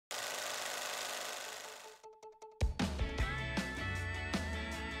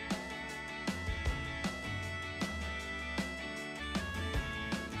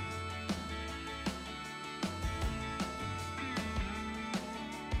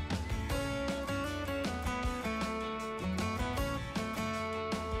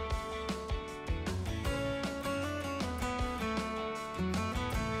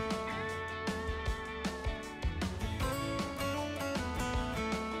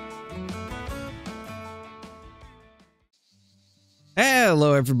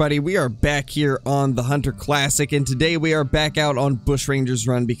Hello everybody, we are back here on the Hunter Classic, and today we are back out on Bushrangers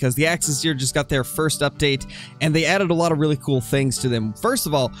Run because the Axis Deer just got their first update and they added a lot of really cool things to them. First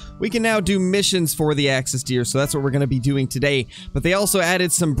of all, we can now do missions for the Axis Deer, so that's what we're going to be doing today. But they also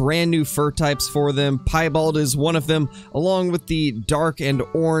added some brand new fur types for them. Piebald is one of them, along with the dark and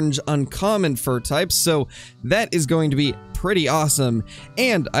orange uncommon fur types, so that is going to be pretty awesome.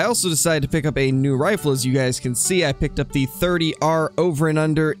 And I also decided to pick up a new rifle. As you guys can see, I picked up the 30R over and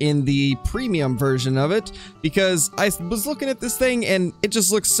under in the premium version of it because I was looking at this thing and it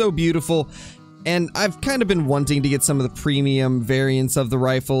just looks so beautiful. And I've kind of been wanting to get some of the premium variants of the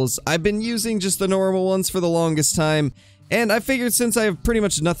rifles. I've been using just the normal ones for the longest time, and I figured since I have pretty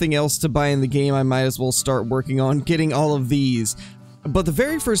much nothing else to buy in the game, I might as well start working on getting all of these. But the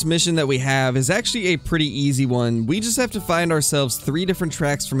very first mission that we have is actually a pretty easy one. We just have to find ourselves 3 different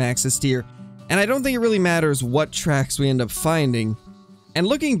tracks from Axis Deer, and I don't think it really matters what tracks we end up finding. And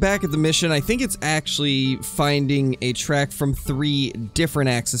looking back at the mission, I think it's actually finding a track from 3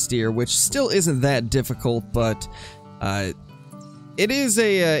 different Axis Deer, which still isn't that difficult, but it is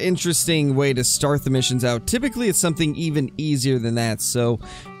a interesting way to start the missions out. Typically, it's something even easier than that, so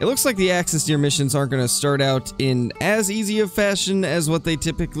it looks like the Axis Deer missions aren't going to start out in as easy of fashion as what they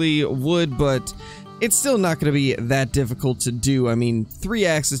typically would, but it's still not going to be that difficult to do. I mean, 3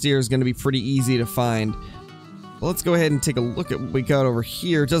 Axis Deer is going to be pretty easy to find. Well, let's go ahead and take a look at what we got over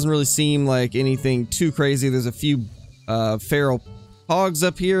here. It doesn't really seem like anything too crazy. There's a few feral hogs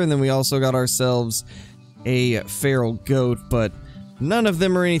up here, and then we also got ourselves a feral goat, but none of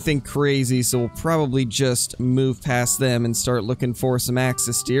them are anything crazy, so we'll probably just move past them and start looking for some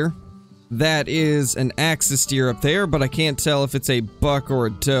Axis Deer. That is an Axis Deer up there, but I can't tell if it's a buck or a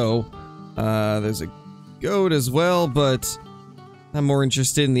doe. There's a goat as well, but I'm more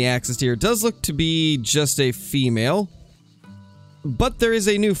interested in the Axis Deer. It does look to be just a female, but there is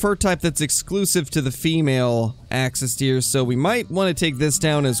a new fur type that's exclusive to the female Axis Deer, so we might want to take this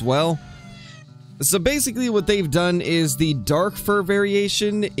down as well. So basically what they've done is the dark fur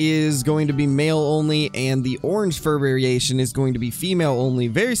variation is going to be male only, and the orange fur variation is going to be female only,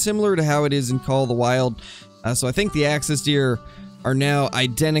 very similar to how it is in Call of the Wild. So I think the Axis Deer are now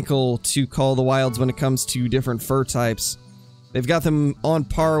identical to Call of the Wilds when it comes to different fur types. They've got them on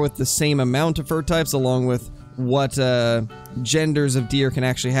par with the same amount of fur types, along with what genders of deer can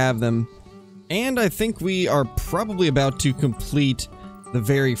actually have them. And I think we are probably about to complete the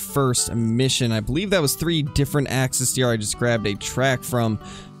very first mission. I believe that was 3 different Axis Deer I just grabbed a track from.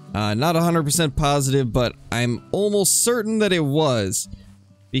 Not 100% positive, but I'm almost certain that it was,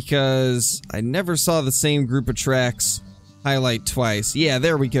 because I never saw the same group of tracks highlight twice. Yeah,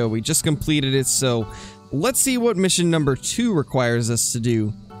 there we go. We just completed it, so let's see what mission number 2 requires us to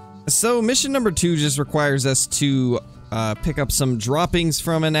do. So mission number 2 just requires us to pick up some droppings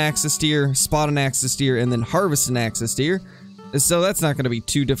from an Axis Deer, spot an Axis Deer, and then harvest an Axis Deer. So that's not going to be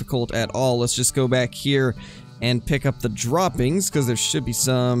too difficult at all. Let's just go back here and pick up the droppings, because there should be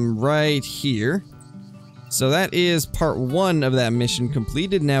some right here. So that is part 1 of that mission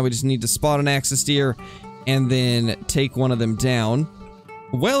completed. Now we just need to spot an Axis Deer and then take one of them down.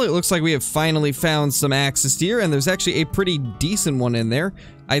 Well, it looks like we have finally found some Axis Deer, and there's actually a pretty decent one in there.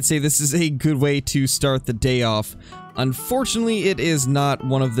 I'd say this is a good way to start the day off. Unfortunately, it is not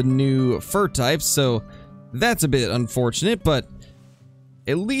one of the new fur types, so that's a bit unfortunate, but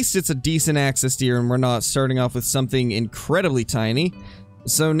at least it's a decent Axis Deer and we're not starting off with something incredibly tiny.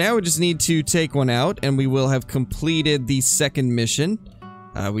 So now we just need to take one out and we will have completed the second mission.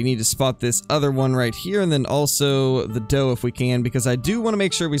 We need to spot this other one right here, and then also the doe if we can, because I do want to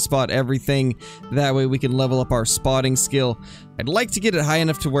make sure we spot everything. That way we can level up our spotting skill. I'd like to get it high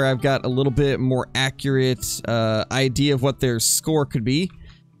enough to where I've got a little bit more accurate idea of what their score could be.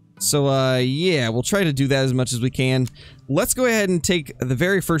 So, yeah, we'll try to do that as much as we can. Let's go ahead and take the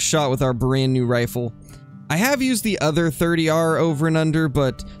very first shot with our brand new rifle. I have used the other 30R over and under,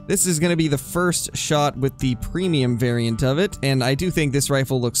 but this is going to be the first shot with the premium variant of it, and I do think this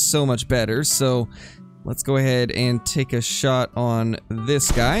rifle looks so much better, so let's go ahead and take a shot on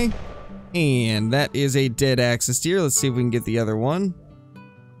this guy. And that is a dead Axis Deer. Let's see if we can get the other one.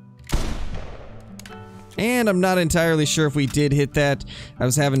 And I'm not entirely sure if we did hit that. I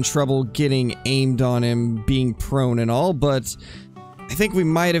was having trouble getting aimed on him, being prone and all, but I think we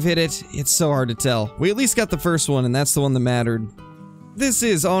might have hit it. It's so hard to tell. We at least got the first one, and that's the one that mattered. This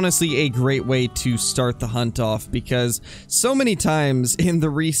is honestly a great way to start the hunt off, because so many times in the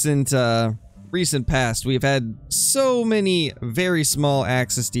recent past, we've had so many very small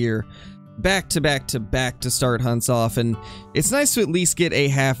Axis Deer back to back to back to start hunts off, and it's nice to at least get a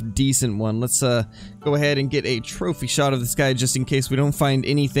half decent one. Let's go ahead and get a trophy shot of this guy just in case we don't find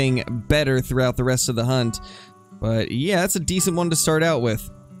anything better throughout the rest of the hunt. But yeah, that's a decent one to start out with.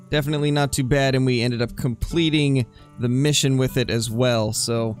 Definitely not too bad, and we ended up completing the mission with it as well,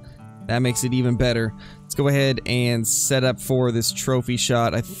 so that makes it even better. Let's go ahead and set up for this trophy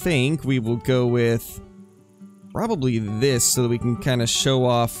shot. I think we will go with probably this so that we can kind of show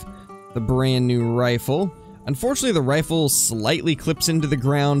off the brand new rifle. Unfortunately, the rifle slightly clips into the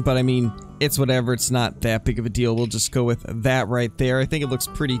ground, but I mean, it's whatever. It's not that big of a deal. We'll just go with that right there. I think it looks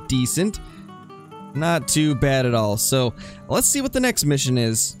pretty decent. Not too bad at all. So let's see what the next mission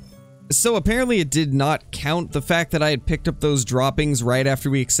is. So apparently it did not count the fact that I had picked up those droppings right after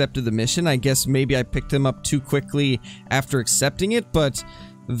we accepted the mission. I guess maybe I picked them up too quickly after accepting it, but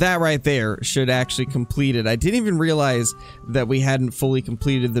that right there should actually complete it. I didn't even realize that we hadn't fully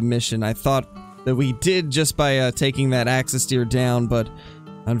completed the mission. I thought that we did just by taking that axis deer down, but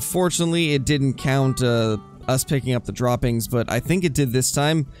unfortunately it didn't count us picking up the droppings, but I think it did this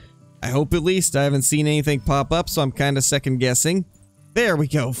time. I hope at least. I haven't seen anything pop up, so I'm kind of second guessing. There we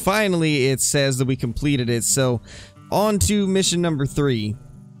go. Finally, it says that we completed it. So, on to mission number 3.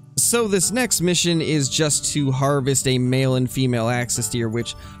 So, this next mission is just to harvest a male and female axis deer,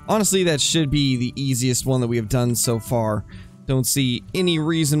 which, honestly, that should be the easiest one that we have done so far. Don't see any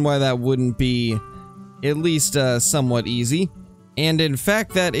reason why that wouldn't be at least somewhat easy. And, in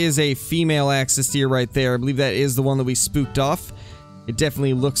fact, that is a female axis deer right there. I believe that is the one that we spooked off. It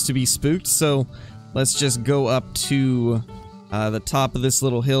definitely looks to be spooked, so let's just go up to the top of this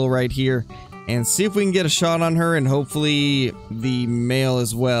little hill right here and see if we can get a shot on her, and hopefully the male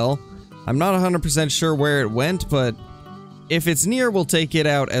as well. I'm not 100% sure where it went, but if it's near, we'll take it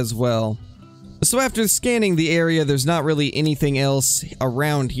out as well. So after scanning the area, there's not really anything else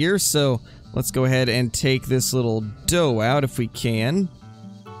around here, so let's go ahead and take this little doe out if we can.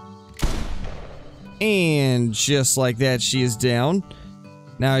 And just like that, she is down.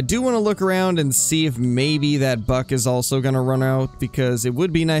 Now, I do want to look around and see if maybe that buck is also going to run out, because it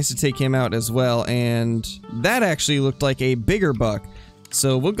would be nice to take him out as well, and that actually looked like a bigger buck.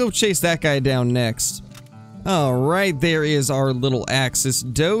 So we'll go chase that guy down next. Alright, there is our little axis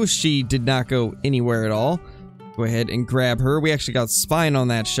doe. She did not go anywhere at all. Go ahead and grab her. We actually got spine on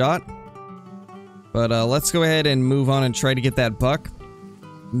that shot. But let's go ahead and move on and try to get that buck.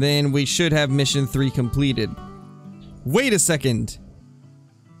 Then we should have mission 3 completed. Wait a second.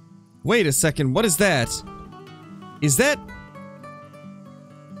 Wait a second, what is that? Is that...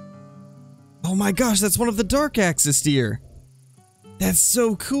 Oh my gosh, that's one of the dark axis deer. That's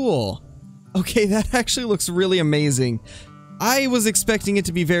so cool. Okay, that actually looks really amazing. I was expecting it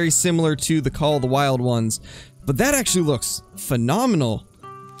to be very similar to the Call of the Wild ones, but that actually looks phenomenal.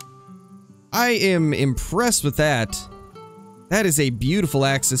 I am impressed with that. That is a beautiful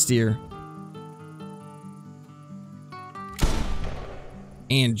axis deer.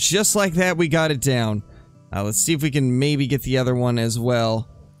 And just like that, we got it down. Let's see if we can maybe get the other one as well.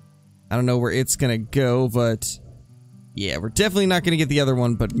 I don't know where it's gonna go, but... yeah, we're definitely not gonna get the other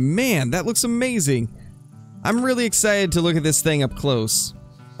one, but man, that looks amazing. I'm really excited to look at this thing up close.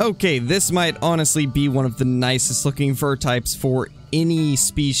 Okay, this might honestly be one of the nicest looking fur types for any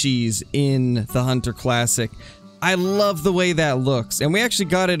species in the Hunter Classic. I love the way that looks, and we actually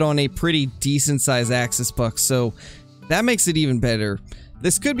got it on a pretty decent size axis buck, so that makes it even better.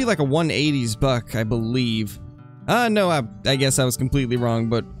 This could be like a 180s buck, I believe. No, I guess I was completely wrong,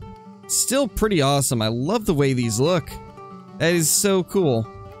 but still pretty awesome. I love the way these look. That is so cool.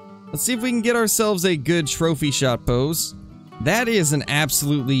 Let's see if we can get ourselves a good trophy shot pose. That is an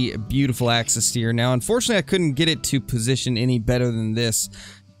absolutely beautiful axis deer. Now, unfortunately, I couldn't get it to position any better than this,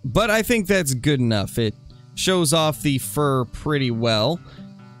 but I think that's good enough. It shows off the fur pretty well,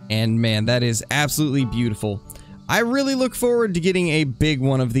 and man, that is absolutely beautiful. I really look forward to getting a big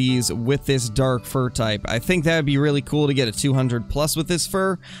one of these with this dark fur type. I think that would be really cool to get a 200 plus with this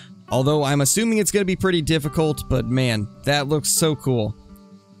fur, although I'm assuming it's going to be pretty difficult, but man, that looks so cool.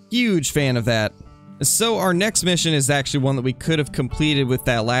 Huge fan of that. So our next mission is actually one that we could have completed with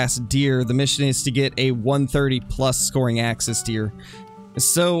that last deer. The mission is to get a 130 plus scoring axis deer.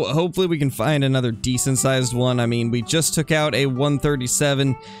 So hopefully we can find another decent sized one. I mean, we just took out a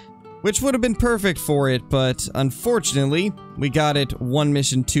 137, which would have been perfect for it, but unfortunately, we got it one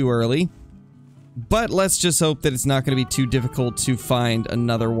mission too early. But let's just hope that it's not going to be too difficult to find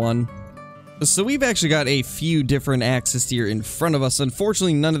another one. So we've actually got a few different axis deer in front of us.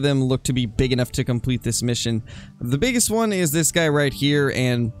 Unfortunately, none of them look to be big enough to complete this mission. The biggest one is this guy right here,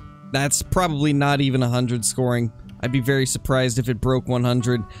 and that's probably not even 100 scoring. I'd be very surprised if it broke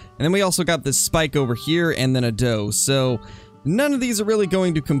 100. And then we also got this spike over here and then a doe. So none of these are really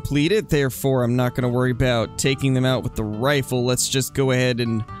going to complete it. Therefore, I'm not going to worry about taking them out with the rifle. Let's just go ahead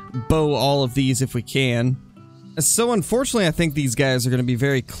and bow all of these if we can. So unfortunately, I think these guys are going to be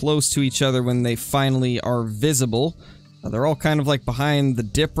very close to each other when they finally are visible. They're all kind of like behind the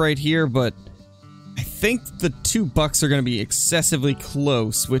dip right here, but I think the two bucks are going to be excessively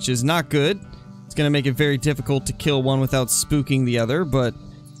close, which is not good. It's going to make it very difficult to kill one without spooking the other, but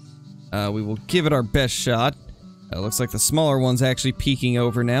we will give it our best shot. Looks like the smaller one's actually peeking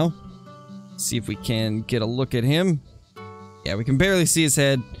over now. See if we can get a look at him. Yeah, we can barely see his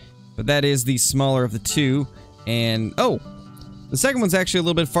head, but that is the smaller of the two. And, oh, the second one's actually a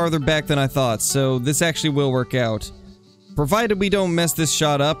little bit farther back than I thought, so this actually will work out. Provided we don't mess this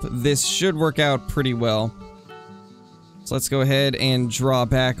shot up, this should work out pretty well. So let's go ahead and draw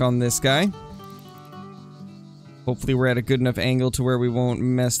back on this guy. Hopefully we're at a good enough angle to where we won't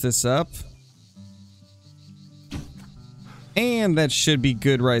mess this up. And that should be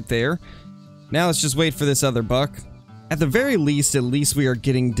good right there. Now let's just wait for this other buck. At the very least, at least we are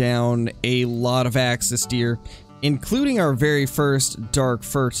getting down a lot of axis deer, including our very first dark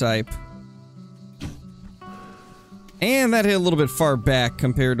fur type. And that hit a little bit far back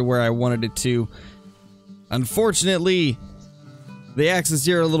compared to where I wanted it to. Unfortunately, the axis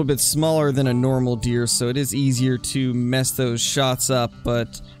deer are a little bit smaller than a normal deer, so it is easier to mess those shots up,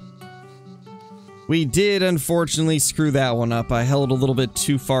 but we did unfortunately screw that one up. I held a little bit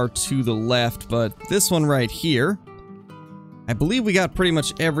too far to the left, but this one right here, I believe we got pretty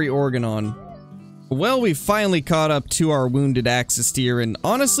much every organ on. Well, we finally caught up to our wounded axis deer, and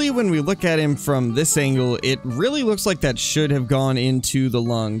honestly, when we look at him from this angle, it really looks like that should have gone into the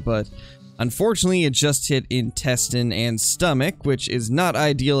lung, but unfortunately, it just hit intestine and stomach, which is not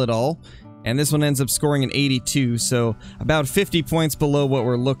ideal at all, and this one ends up scoring an 82, so about 50 points below what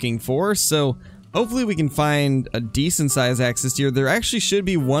we're looking for, so hopefully we can find a decent-sized axis deer. There actually should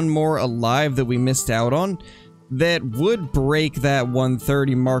be one more alive that we missed out on that would break that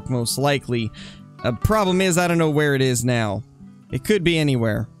 130 mark most likely. Problem is, I don't know where it is now. It could be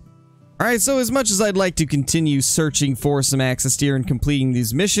anywhere. Alright, so as much as I'd like to continue searching for some axis deer and completing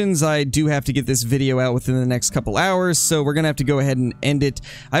these missions, I do have to get this video out within the next couple hours, so we're gonna have to go ahead and end it.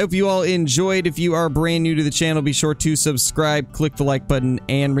 I hope you all enjoyed. If you are brand new to the channel, be sure to subscribe, click the like button,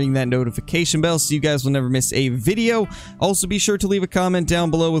 and ring that notification bell so you guys will never miss a video. Also, be sure to leave a comment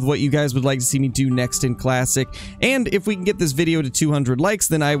down below with what you guys would like to see me do next in Classic. And if we can get this video to 200 likes,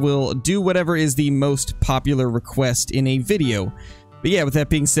 then I will do whatever is the most popular request in a video. But yeah, with that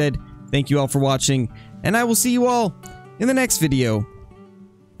being said, thank you all for watching, and I will see you all in the next video.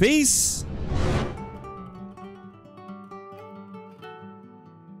 Peace!